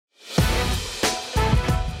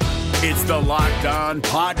It's the Locked On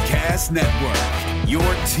Podcast Network, your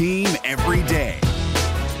team every day.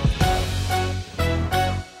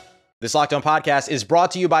 This Locked On Podcast is brought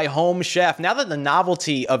to you by Home Chef. Now that the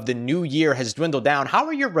novelty of the new year has dwindled down, how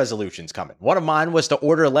are your resolutions coming? One of mine was to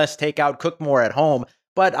order less takeout, cook more at home,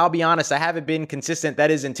 but I'll be honest, I haven't been consistent. That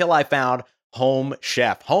is until I found Home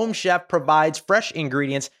Chef. Home Chef provides fresh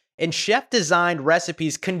ingredients and chef-designed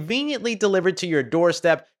recipes conveniently delivered to your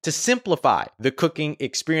doorstep to simplify the cooking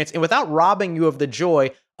experience and without robbing you of the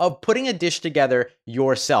joy of putting a dish together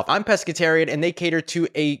yourself. I'm pescatarian and they cater to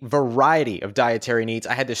a variety of dietary needs.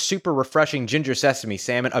 I had this super refreshing ginger sesame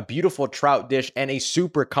salmon, a beautiful trout dish, and a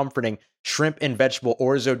super comforting shrimp and vegetable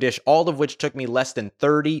orzo dish, all of which took me less than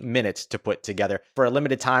 30 minutes to put together. For a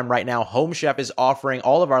limited time right now, Home Chef is offering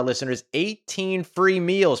all of our listeners 18 free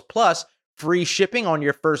meals plus free shipping on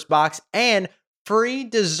your first box and free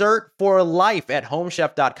dessert for life at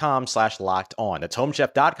homechef.com/lockedon. That's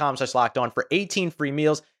homechef.com/lockedon for 18 free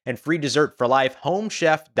meals and free dessert for life.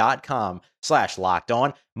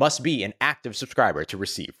 Homechef.com/lockedon. Must be an active subscriber to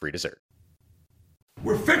receive free dessert.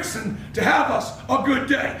 We're fixing to have us a good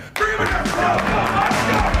day. Bring it in.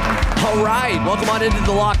 All right, welcome on into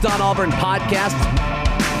the Locked On Auburn podcast.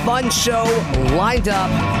 Fun show lined up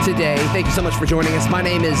today. Thank you so much for joining us. My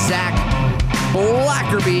name is Zach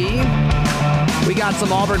Blackerby. We got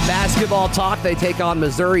some Auburn basketball talk. They take on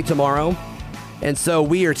Missouri tomorrow. And so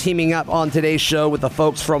we are teaming up on today's show with the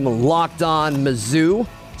folks from Locked On Mizzou,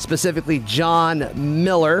 specifically John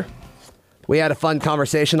Miller. We had a fun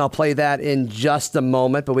conversation. I'll play that in just a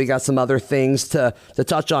moment, but we got some other things to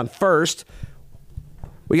touch on first.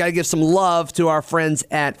 We got to give some love to our friends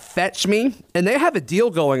at Fetch Me, and they have a deal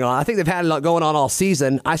going on. I think they've had it going on all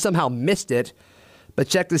season. I somehow missed it, but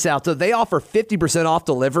check this out. So they offer 50% off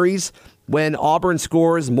deliveries when Auburn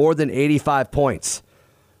scores more than 85 points,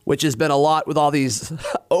 which has been a lot with all these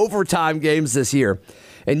overtime games this year.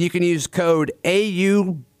 And you can use code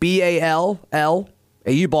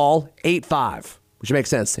AUBALL85, which makes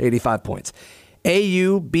sense, 85 points.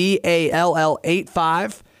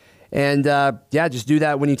 AUBALL85. And just do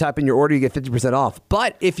that when you type in your order, you get 50% off.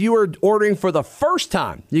 But if you are ordering for the first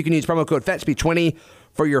time, you can use promo code FetchMe20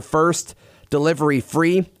 for your first delivery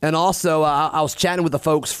free. And also, I was chatting with the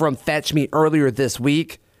folks from Fetch Me earlier this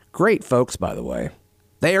week. Great folks, by the way.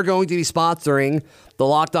 They are going to be sponsoring the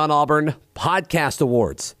Locked On Auburn Podcast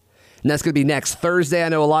Awards. And that's going to be next Thursday. I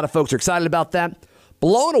know a lot of folks are excited about that.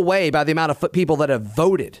 Blown away by the amount of people that have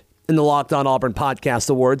voted in the Locked On Auburn Podcast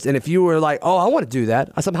Awards. And if you were like, oh, I want to do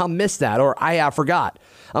that, I somehow missed that, or I forgot,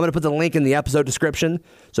 I'm going to put the link in the episode description.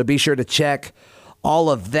 So be sure to check all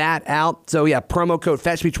of that out. So yeah, promo code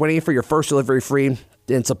FetchMe20 for your first delivery free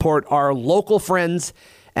and support our local friends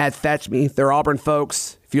at Fetch Me. They're Auburn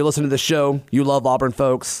folks. If you listen to the show, you love Auburn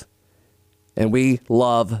folks, and we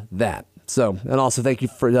love that. So, and also thank you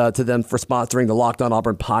to them for sponsoring the Locked On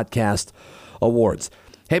Auburn Podcast Awards.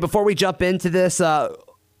 Hey, before we jump into this,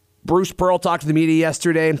 Bruce Pearl talked to the media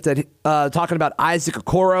yesterday, talking about Isaac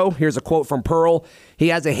Okoro. Here's a quote from Pearl. He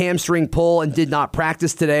has a hamstring pull and did not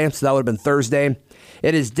practice today, so that would have been Thursday.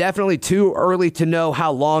 It is definitely too early to know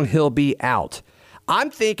how long he'll be out.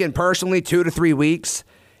 I'm thinking personally 2 to 3 weeks.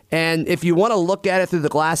 And if you want to look at it through the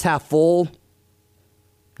glass half full,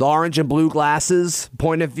 the orange and blue glasses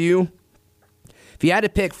point of view, if you had to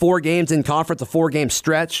pick 4 games in conference, a 4-game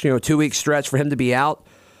stretch, 2-week stretch for him to be out,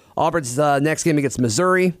 Auburn's next game against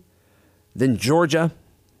Missouri, then Georgia,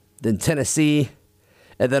 then Tennessee,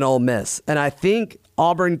 and then Ole Miss. And I think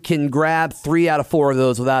Auburn can grab 3 out of 4 of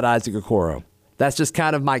those without Isaac Okoro. That's just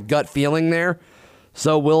kind of my gut feeling there.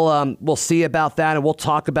 So we'll see about that, and we'll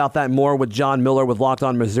talk about that more with John Miller with Locked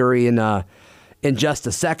On Missouri in just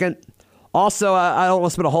a second. Also, I don't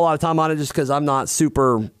want to spend a whole lot of time on it just because I'm not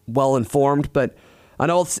super well informed, but I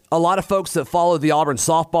know a lot of folks that follow the Auburn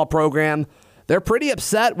softball program, they're pretty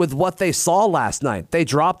upset with what they saw last night. They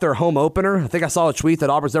dropped their home opener. I think I saw a tweet that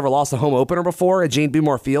Auburn's never lost a home opener before at Gene B.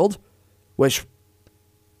 Moore Field, which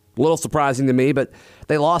a little surprising to me, but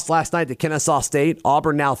they lost last night to Kennesaw State.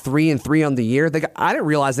 Auburn now 3-3 on the year. I didn't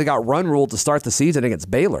realize they got run ruled to start the season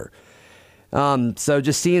against Baylor. So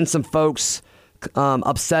just seeing some folks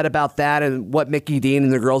upset about that and what Mickey Dean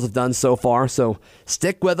and the girls have done so far. So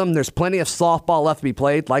stick with them. There's plenty of softball left to be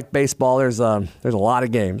played. Like baseball, there's a lot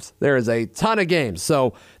of games. There is a ton of games.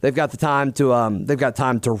 So they've got the time to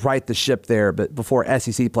right the ship there, but before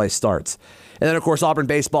SEC play starts. And then, of course, Auburn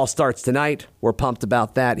baseball starts tonight. We're pumped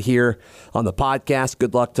about that here on the podcast.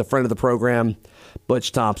 Good luck to friend of the program,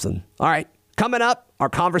 Butch Thompson. All right, coming up, our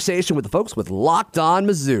conversation with the folks with Locked On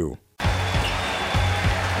Mizzou.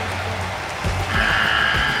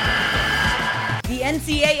 The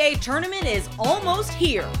NCAA tournament is almost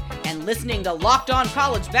here, and And listening to Locked On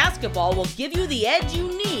College Basketball will give you the edge you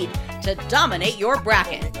need to dominate your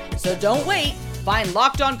bracket. So don't wait. Find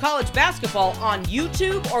Locked On College Basketball on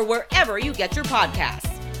YouTube or wherever you get your podcasts.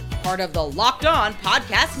 Part of the Locked On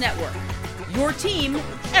Podcast Network. Your team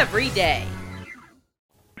every day.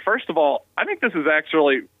 First of all, I think this is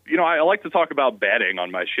actually, I like to talk about betting on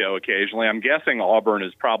my show occasionally. I'm guessing Auburn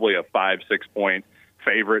is probably a 5-6 point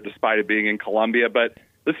favorite despite it being in Columbia, but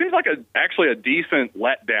this seems like actually a decent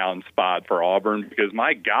letdown spot for Auburn because,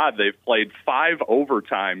 my God, they've played 5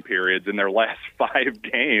 overtime periods in their last 5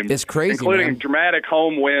 games. It's crazy, including man. Dramatic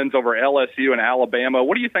home wins over LSU and Alabama.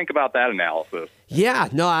 What do you think about that analysis? Yeah,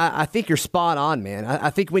 no, I think you're spot on, man.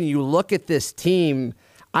 I think when you look at this team,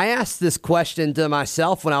 I asked this question to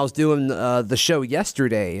myself when I was doing the show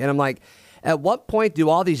yesterday, and I'm like, at what point do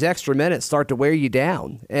all these extra minutes start to wear you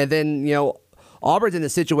down? And then, Auburn's in a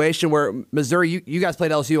situation where Missouri, you guys played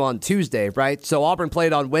LSU on Tuesday, right? So Auburn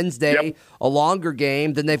played on Wednesday, a longer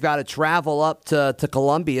game. Then they've got to travel up to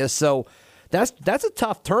Columbia. So that's a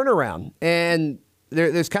tough turnaround. And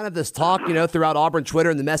there's kind of this talk, throughout Auburn Twitter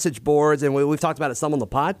and the message boards, and we've talked about it some on the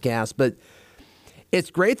podcast. But it's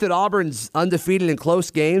great that Auburn's undefeated in close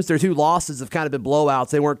games. Their 2 losses have kind of been blowouts.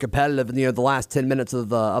 They weren't competitive in the last 10 minutes of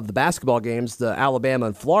the basketball games, the Alabama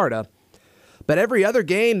and Florida. But every other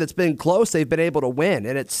game that's been close, they've been able to win.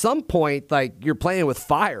 And at some point, you're playing with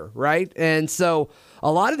fire, right? And so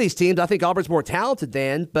a lot of these teams, I think Auburn's more talented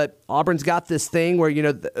than, but Auburn's got this thing where,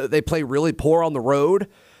 they play really poor on the road.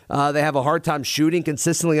 They have a hard time shooting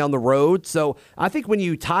consistently on the road. So I think when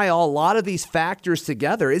you tie a lot of these factors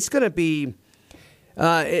together, it's going to be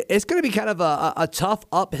kind of a tough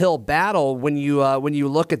uphill battle when you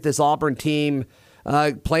look at this Auburn team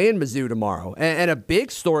playing Mizzou tomorrow. And a big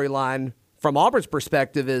storyline from Auburn's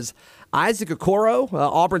perspective is Isaac Okoro,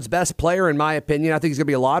 Auburn's best player in my opinion. I think he's going to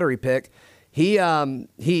be a lottery pick. He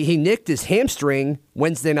nicked his hamstring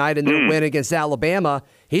Wednesday night in their win against Alabama.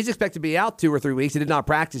 He's expected to be out 2 or 3 weeks. He did not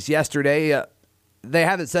practice yesterday. They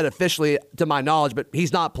haven't said officially, to my knowledge, but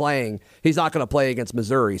he's not playing. He's not going to play against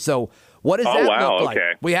Missouri. So what does that look like?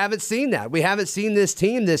 Okay. We haven't seen that. We haven't seen this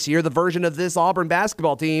team this year, the version of this Auburn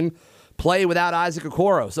basketball team, play without Isaac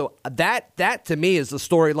Okoro. So that to me is the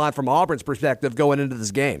storyline from Auburn's perspective going into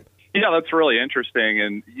this game. Yeah, that's really interesting.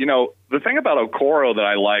 And, the thing about Okoro that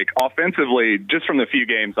I like offensively, just from the few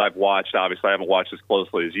games I've watched, obviously I haven't watched as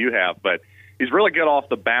closely as you have, but he's really good off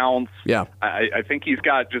the bounce. Yeah. I think he's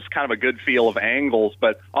got just kind of a good feel of angles.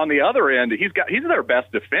 But on the other end, he's their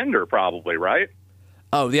best defender probably, right?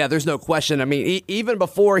 Oh, yeah, there's no question. I mean, even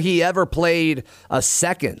before he ever played a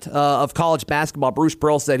second of college basketball, Bruce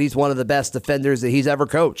Pearl said he's one of the best defenders that he's ever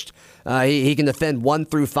coached. He can defend 1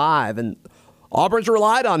 through 5, and Auburn's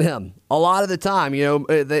relied on him a lot of the time.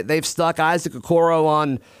 They've stuck Isaac Okoro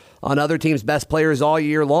on other teams' best players all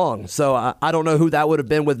year long. So I don't know who that would have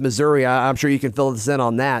been with Missouri. I'm sure you can fill us in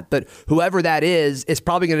on that. But whoever that is, it's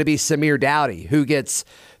probably going to be Samir Dowdy who gets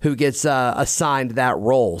assigned that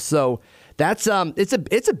role. So that's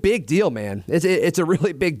it's a big deal, man. It's a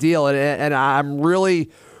really big deal, and I'm really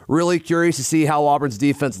curious to see how Auburn's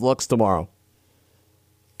defense looks tomorrow.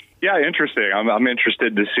 Yeah, interesting. I'm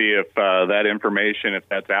interested to see if that information, if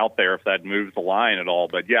that's out there, if that moves the line at all.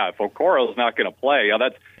 But yeah, if Okoro's not going to play,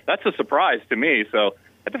 that's a surprise to me. So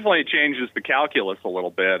that definitely changes the calculus a little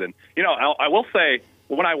bit. And I will say,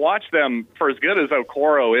 when I watch them, for as good as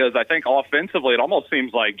Okoro is, I think offensively it almost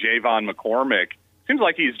seems like Javon McCormick. Seems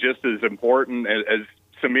like he's just as important as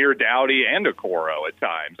Samir Dowdy and Okoro at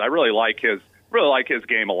times. I really like his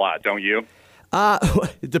game a lot, don't you?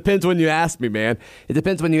 It depends when you ask me, man. It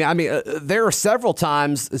depends when you. I mean, there are several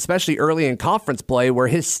times, especially early in conference play, where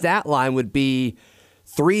his stat line would be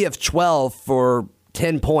 3 of 12 for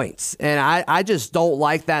 10 points, and I just don't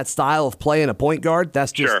like that style of play in a point guard.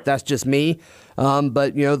 That's just me.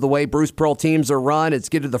 But the way Bruce Pearl teams are run, it's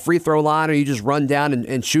get to the free throw line, or you just run down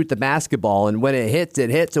and shoot the basketball. And when it hits,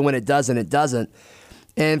 and when it doesn't, it doesn't.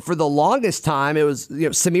 And for the longest time, it was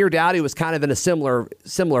Samir Dowdy was kind of in a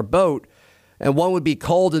similar boat. And one would be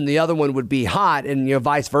cold and the other one would be hot, and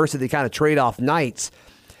vice versa. They kind of trade off nights.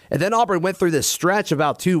 And then Auburn went through this stretch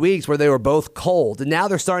about 2 weeks where they were both cold. And now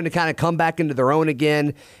they're starting to kind of come back into their own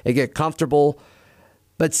again and get comfortable.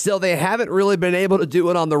 But still, they haven't really been able to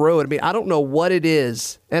do it on the road. I mean, I don't know what it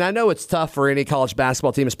is. And I know it's tough for any college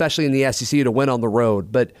basketball team, especially in the SEC, to win on the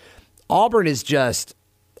road. But Auburn just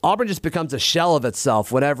becomes a shell of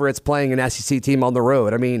itself whenever it's playing an SEC team on the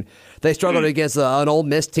road. I mean, they struggled against an Ole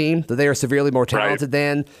Miss team that they are severely more talented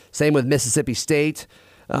than. Same with Mississippi State.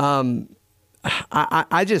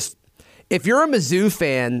 I just, if you're a Mizzou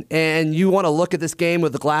fan and you want to look at this game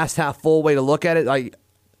with the glass half full way to look at it,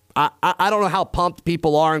 I don't know how pumped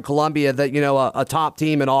people are in Columbia that, a top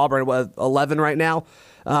team in Auburn with 11 right now.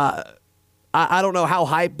 I don't know how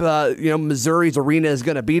hype, Missouri's arena is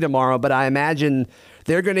going to be tomorrow, but I imagine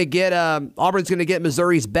they're going to get, Auburn's going to get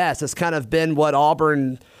Missouri's best. It's kind of been what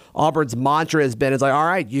Auburn's mantra has been. It's like, all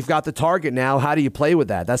right, you've got the target now. How do you play with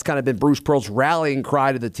that? That's kind of been Bruce Pearl's rallying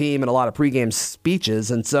cry to the team in a lot of pregame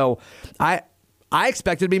speeches. And so I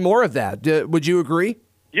expect it to be more of that. Would you agree?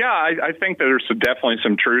 Yeah, I think there's definitely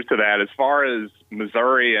some truth to that. As far as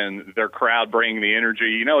Missouri and their crowd bringing the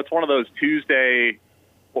energy, it's one of those Tuesday.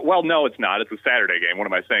 Well, no, it's not. It's a Saturday game. What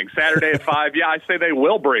am I saying? Saturday at 5. Yeah, I say they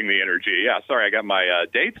will bring the energy. Yeah, sorry, I got my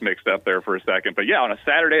dates mixed up there for a second. But yeah, on a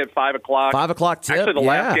Saturday at 5 o'clock. 5 o'clock tip. Actually, the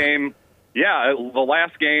last game. Yeah, the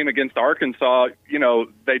last game against Arkansas,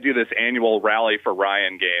 they do this annual Rally for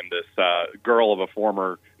Ryan game. This daughter of a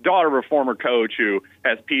former coach who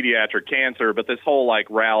has pediatric cancer, but this whole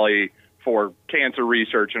rally for cancer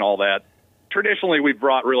research and all that. Traditionally, we've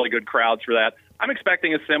brought really good crowds for that. I'm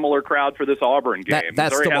expecting a similar crowd for this Auburn game.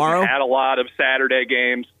 That's Missouri tomorrow? hasn't had a lot of Saturday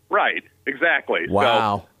games. Right, exactly.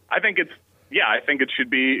 Wow. So I think it should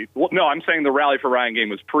be. Well, no, I'm saying the Rally for Ryan game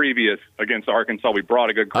was previous against Arkansas. We brought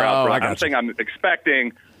a good crowd. I'm saying I'm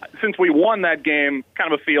expecting, since we won that game,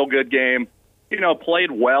 kind of a feel-good game, played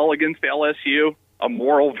well against LSU, a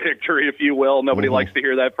moral victory, if you will. Nobody likes to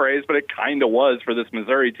hear that phrase, but it kind of was for this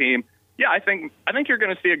Missouri team. Yeah, I think you're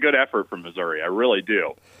going to see a good effort from Missouri. I really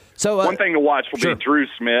do. So one thing to watch will be Drew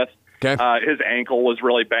Smith. Okay. His ankle was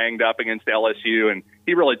really banged up against LSU, and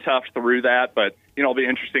he really toughed through that. But, it'll be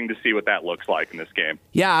interesting to see what that looks like in this game.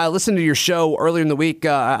 Yeah, I listened to your show earlier in the week.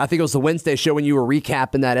 I think it was the Wednesday show when you were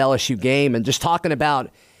recapping that LSU game and just talking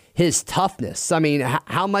about his toughness. I mean,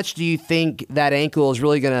 how much do you think that ankle is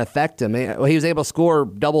really going to affect him? He was able to score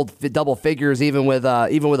double figures even with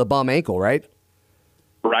a bum ankle, right?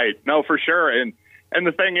 Right. No, for sure. And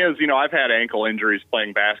the thing is, I've had ankle injuries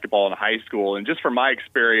playing basketball in high school, and just from my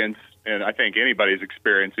experience, and I think anybody's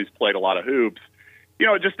experience who's played a lot of hoops,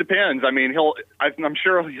 it just depends. I mean, I'm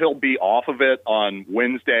sure he'll be off of it on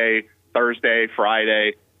Wednesday, Thursday,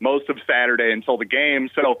 Friday, most of Saturday until the game.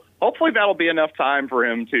 So hopefully that'll be enough time for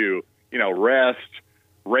him to, rest,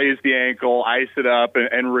 raise the ankle, ice it up,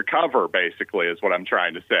 and recover, basically, is what I'm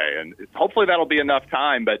trying to say. And hopefully that'll be enough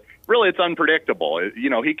time, but really it's unpredictable.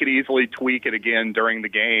 He could easily tweak it again during the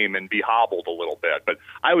game and be hobbled a little bit. But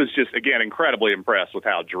I was just, again, incredibly impressed with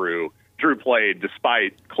how Drew played,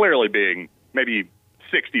 despite clearly being maybe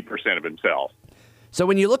 60% of himself. So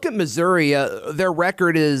when you look at Missouri, their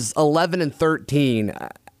record is 11-13.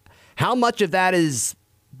 How much of that is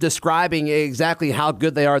describing exactly how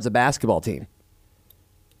good they are as a basketball team?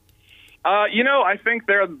 I think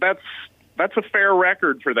that's a fair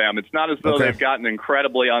record for them. It's not as though they've gotten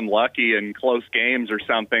incredibly unlucky in close games or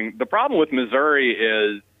something. The problem with Missouri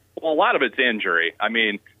is, a lot of it's injury. I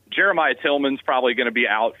mean, Jeremiah Tillman's probably going to be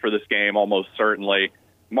out for this game almost certainly.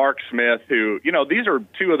 Mark Smith, who, these are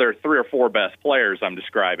two of their 3 or 4 best players I'm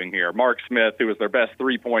describing here. Mark Smith, who was their best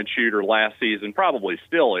three-point shooter last season, probably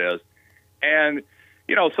still is. And,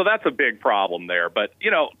 so that's a big problem there. But,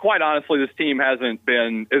 quite honestly, this team hasn't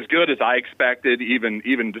been as good as I expected,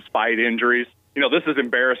 even despite injuries. This is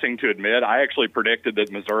embarrassing to admit. I actually predicted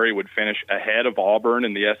that Missouri would finish ahead of Auburn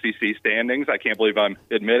in the SEC standings. I can't believe I'm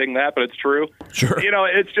admitting that, but it's true. Sure.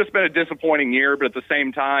 It's just been a disappointing year, but at the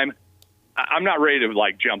same time, I'm not ready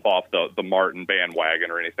to jump off the Martin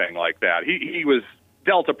bandwagon or anything like that. He was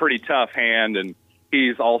dealt a pretty tough hand, and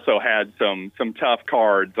he's also had some tough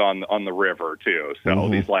cards on the river too. So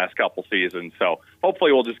these last couple seasons. So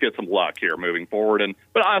hopefully we'll just get some luck here moving forward.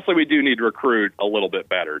 But honestly, we do need to recruit a little bit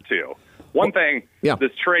better too. One thing,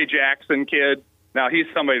 this Trey Jackson kid. Now he's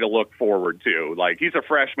somebody to look forward to. He's a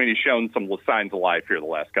freshman. He's shown some signs of life here the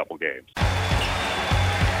last couple games.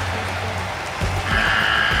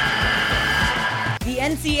 The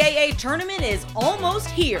NCAA tournament is almost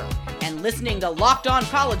here, and listening to Locked On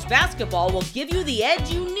College Basketball will give you the edge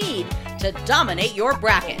you need to dominate your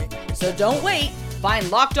bracket. So don't wait. Find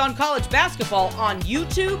Locked On College Basketball on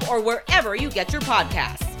YouTube or wherever you get your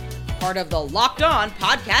podcasts. Part of the Locked On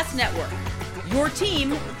Podcast Network. Your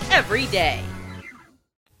team every day.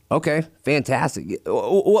 Okay, fantastic.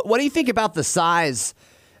 What do you think about the size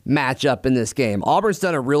matchup in this game? Auburn's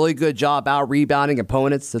done a really good job out rebounding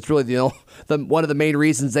opponents. That's really one of the main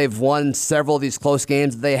reasons they've won several of these close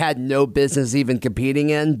games they had no business even competing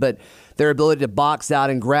in, but their ability to box out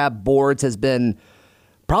and grab boards has been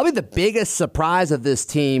probably the biggest surprise of this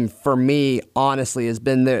team for me, honestly, has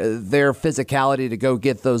been their physicality to go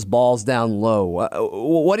get those balls down low.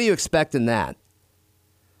 What do you expect in that?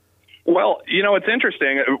 Well, it's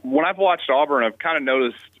interesting. When I've watched Auburn, I've kind of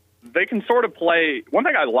noticed they can sort of play. One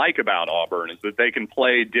thing I like about Auburn is that they can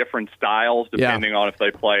play different styles depending on if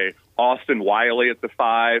they play Austin Wiley at the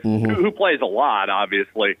 5, who plays a lot,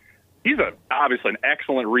 obviously. He's obviously an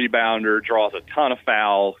excellent rebounder, draws a ton of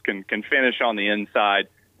fouls, can finish on the inside.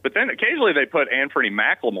 But then occasionally they put Anthony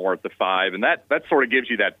McLemore at the 5, and that sort of gives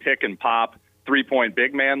you that pick and pop three-point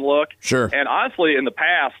big man look. Sure. And honestly, in the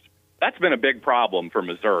past, that's been a big problem for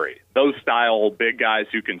Missouri, those style big guys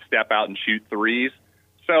who can step out and shoot threes.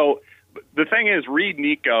 So the thing is, Reed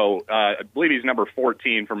Nico, I believe he's number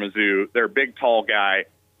 14 for Mizzou. They're a big, tall guy,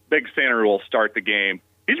 big center who will start the game.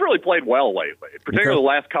 He's really played well lately. Particularly the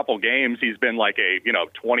last couple games, he's been like a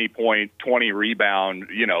 20-point, 20-rebound,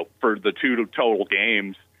 for the 2 total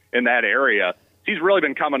games in that area. He's really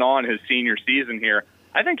been coming on his senior season here.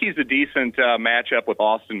 I think he's a decent matchup with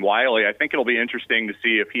Austin Wiley. I think it'll be interesting to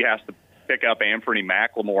see if he has to pick up Anthony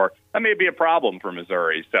McLemore. That may be a problem for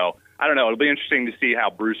Missouri. So I don't know. It'll be interesting to see how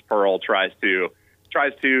Bruce Pearl tries to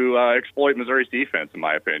exploit Missouri's defense, in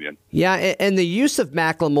my opinion. Yeah, and the use of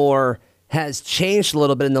McLemore has changed a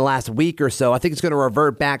little bit in the last week or so. I think it's going to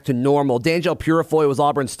revert back to normal. D'Angelo Purifoy was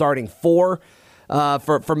Auburn's starting 4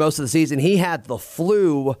 for most of the season. He had the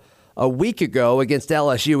flu a week ago against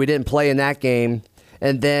LSU. He didn't play in that game,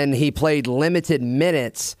 and then he played limited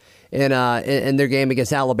minutes in their game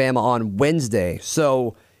against Alabama on Wednesday.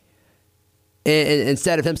 So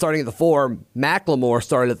instead of him starting at the 4, McLemore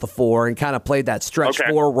started at the 4 and kind of played that stretch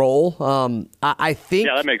 4 role. I think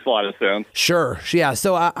that makes a lot of sense. Sure, yeah.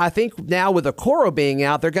 So I think now with Okoro being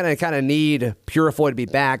out, they're going to kind of need Purifoy to be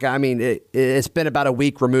back. I mean, it's been about a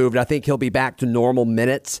week removed. I think he'll be back to normal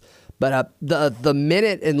minutes. But the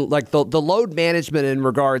minute and like the load management in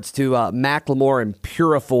regards to McLemore and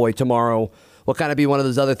Purifoy tomorrow will kind of be one of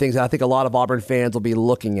those other things that I think a lot of Auburn fans will be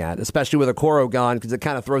looking at, especially with Okoro gone, because it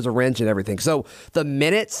kind of throws a wrench in everything. So the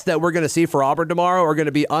minutes that we're going to see for Auburn tomorrow are going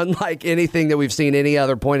to be unlike anything that we've seen any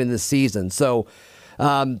other point in this season. So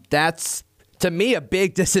that's, to me, a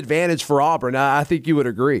big disadvantage for Auburn. I think you would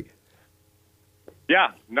agree.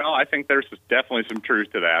 Yeah, no, I think there's definitely some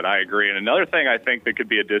truth to that. I agree. And another thing I think that could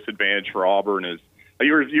be a disadvantage for Auburn is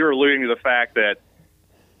you're alluding to the fact that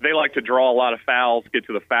they like to draw a lot of fouls, get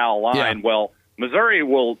to the foul line. Yeah. Well, Missouri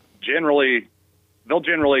will generally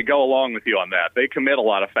go along with you on that. They commit a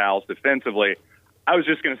lot of fouls defensively. I was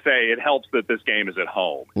just going to say it helps that this game is at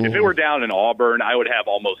home. If it were down in Auburn, I would have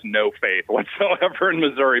almost no faith whatsoever in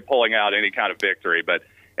Missouri pulling out any kind of victory. But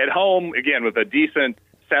at home, again, with a decent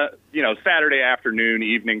Saturday afternoon,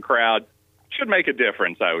 evening crowd, should make a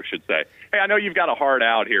difference, I should say. Hey, I know you've got a hard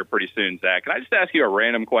out here pretty soon, Zach. Can I just ask you a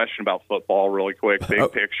random question about football really quick,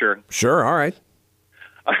 big picture? Sure, all right.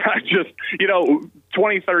 I just,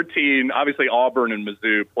 2013, obviously Auburn and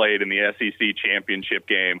Mizzou played in the SEC championship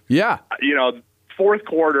game. Yeah. Fourth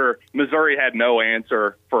quarter, Missouri had no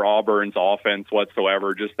answer for Auburn's offense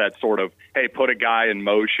whatsoever, just that sort of, hey, put a guy in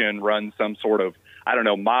motion, run some sort of,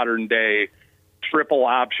 modern-day triple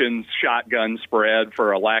options shotgun spread,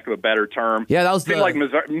 for a lack of a better term. Yeah, that was seemed like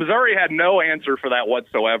Missouri had no answer for that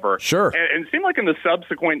whatsoever. Sure. And it seemed like in the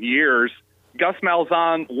subsequent years, Gus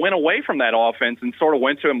Malzahn went away from that offense and sort of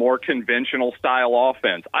went to a more conventional style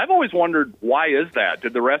offense. I've always wondered, why is that?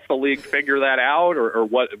 Did the rest of the league figure that out, or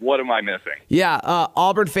what am I missing? Yeah,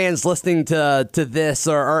 Auburn fans listening to this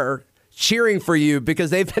are cheering for you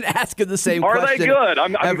because they've been asking the same question. Are they good?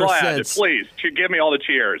 I'm glad. Since. Please, give me all the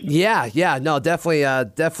cheers. Yeah, no,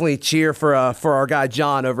 definitely cheer for our guy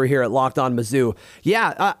John over here at Locked On Mizzou.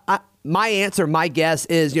 Yeah, my guess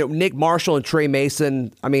is Nick Marshall and Trey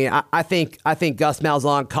Mason. I mean, I think Gus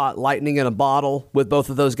Malzahn caught lightning in a bottle with both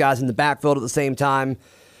of those guys in the backfield at the ssame time.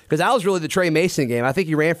 Because that was really the Trey Mason game. I think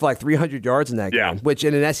he ran for like 300 yards in that game, which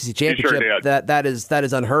in an SEC championship that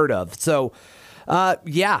is unheard of. So. I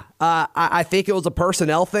think it was a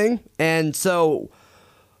personnel thing. And so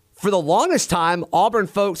for the longest time, Auburn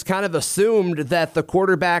folks kind of assumed that the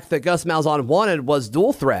quarterback that Gus Malzahn wanted was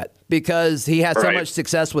dual threat because he had so much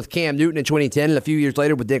success with Cam Newton in 2010 and a few years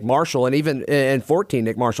later with Nick Marshall. And even in 2014,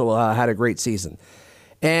 Nick Marshall had a great season.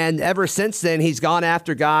 And ever since then, he's gone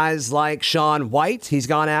after guys like Sean White. He's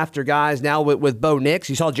gone after guys now with Bo Nix.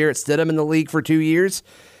 You saw Jarrett Stidham in the league for 2 years.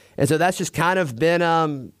 And so that's just kind of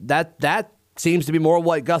been that seems to be more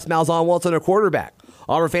what Gus Malzahn wants in a quarterback.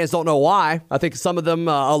 Auburn fans don't know why. I think some of them,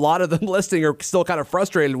 a lot of them listening, are still kind of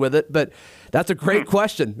frustrated with it. But that's a great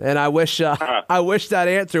question, and I wish that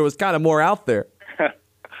answer was kind of more out there.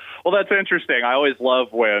 Well, that's interesting. I always love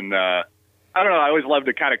when I always love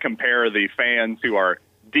to kind of compare the fans who are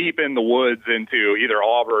deep in the woods into either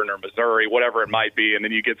Auburn or Missouri, whatever it might be, and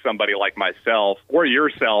then you get somebody like myself or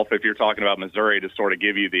yourself, if you're talking about Missouri, to sort of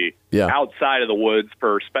give you the outside of the woods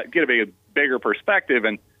get a bigger perspective.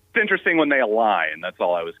 And interesting when they align. That's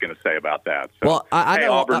all I was going to say about that. So, well, I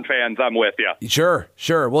know Auburn fans, I'm with you. Sure.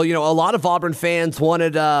 Well, a lot of Auburn fans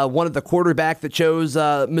wanted the quarterback that chose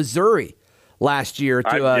Missouri last year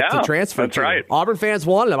to transfer. That's right. Auburn fans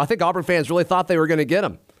wanted him. I think Auburn fans really thought they were going to get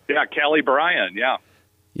him. Yeah, Kelly Bryant.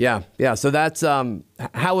 Yeah. So that's how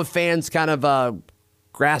have fans kind of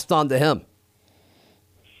grasped onto him.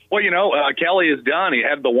 Well, Kelly is done. He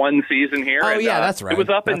had the one season here. Oh, yeah, that's right. It was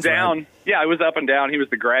up and That's down. right. Yeah, it was up and down. He was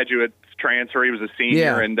the graduate transfer. He was a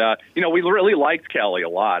senior. Yeah. And, we really liked Kelly a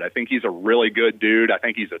lot. I think he's a really good dude. I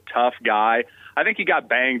think he's a tough guy. I think he got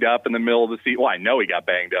banged up in the middle of the season. Well, I know he got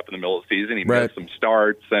banged up in the middle of the season. He missed some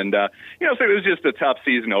starts. And, so it was just a tough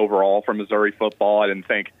season overall for Missouri football. I didn't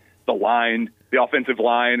think the offensive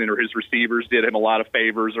line or his receivers did him a lot of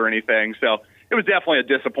favors or anything. So it was definitely a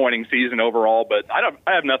disappointing season overall, but I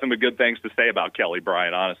have nothing but good things to say about Kelly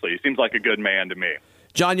Bryant, honestly. He seems like a good man to me.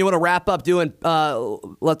 John, you want to wrap up doing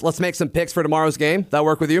let's make some picks for tomorrow's game? That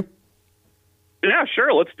work with you? Yeah,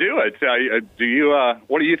 sure. Let's do it.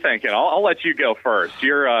 What are you thinking? I'll let you go first.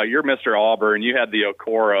 You're Mr. Auburn. You had the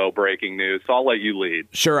Okoro breaking news, so I'll let you lead.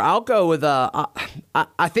 Sure. I'll go with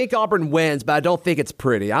I think Auburn wins, but I don't think it's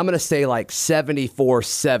pretty. I'm going to say like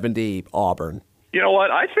 74-70 Auburn. You know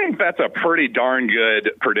what? I think that's a pretty darn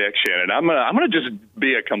good prediction, and I'm gonna just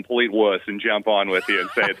be a complete wuss and jump on with you and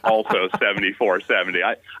say it's also 74-70.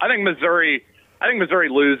 I think Missouri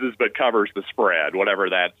loses but covers the spread, whatever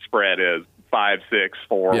that spread is, 5, 6,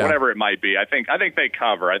 4, whatever it might be. I think they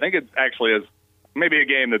cover. I think it actually is maybe a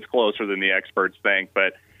game that's closer than the experts think,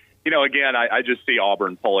 but again, I just see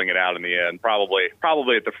Auburn pulling it out in the end, probably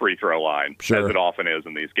at the free throw line, as it often is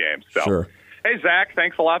in these games. So. Sure. Hey, Zach,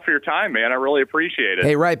 thanks a lot for your time, man. I really appreciate it.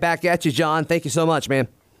 Hey, right back at you, John. Thank you so much, man.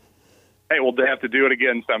 Hey, we'll have to do it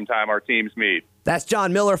again sometime. Our teams meet. That's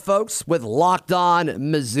John Miller, folks, with Locked On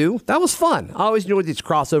Mizzou. That was fun. I always enjoy these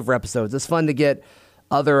crossover episodes. It's fun to get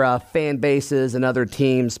other fan bases and other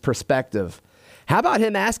teams' perspective. How about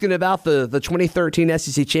him asking about the 2013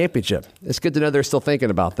 SEC Championship? It's good to know they're still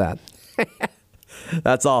thinking about that.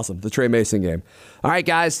 That's awesome. The Trey Mason game. All right,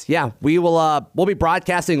 guys. Yeah, we'll be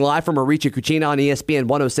broadcasting live from Mauricio Cucina on ESPN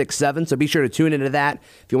 106.7, so be sure to tune into that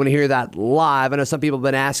if you want to hear that live. I know some people have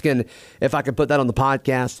been asking if I could put that on the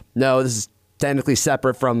podcast. No, this is technically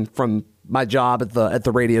separate from my job at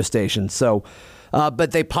the radio station. So,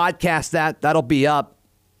 but they podcast that. That'll be up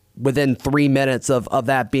within 3 minutes of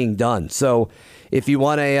that being done. So if you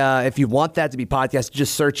want that to be podcast,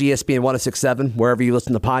 just search ESPN 106.7 wherever you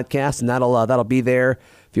listen to podcasts, and that'll be there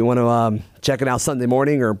if you want to check it out Sunday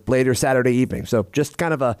morning or later Saturday evening. So just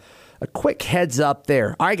kind of a quick heads up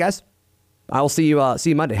there. All right, guys. I will see you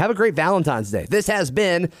Monday. Have a great Valentine's Day. This has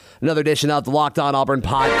been another edition of the Locked On Auburn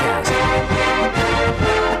podcast.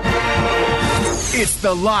 It's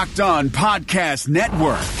the Locked On Podcast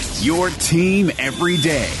Network, your team every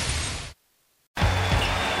day.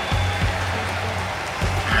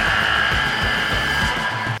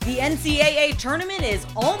 The NCAA tournament is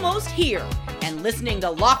almost here, and listening to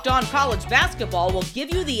Locked On College Basketball will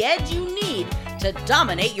give you the edge you need to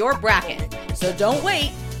dominate your bracket. So don't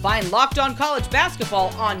wait. Find Locked On College Basketball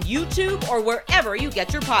on YouTube or wherever you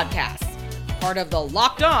get your podcasts. Part of the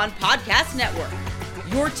Locked On Podcast Network.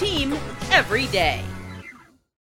 Your team every day.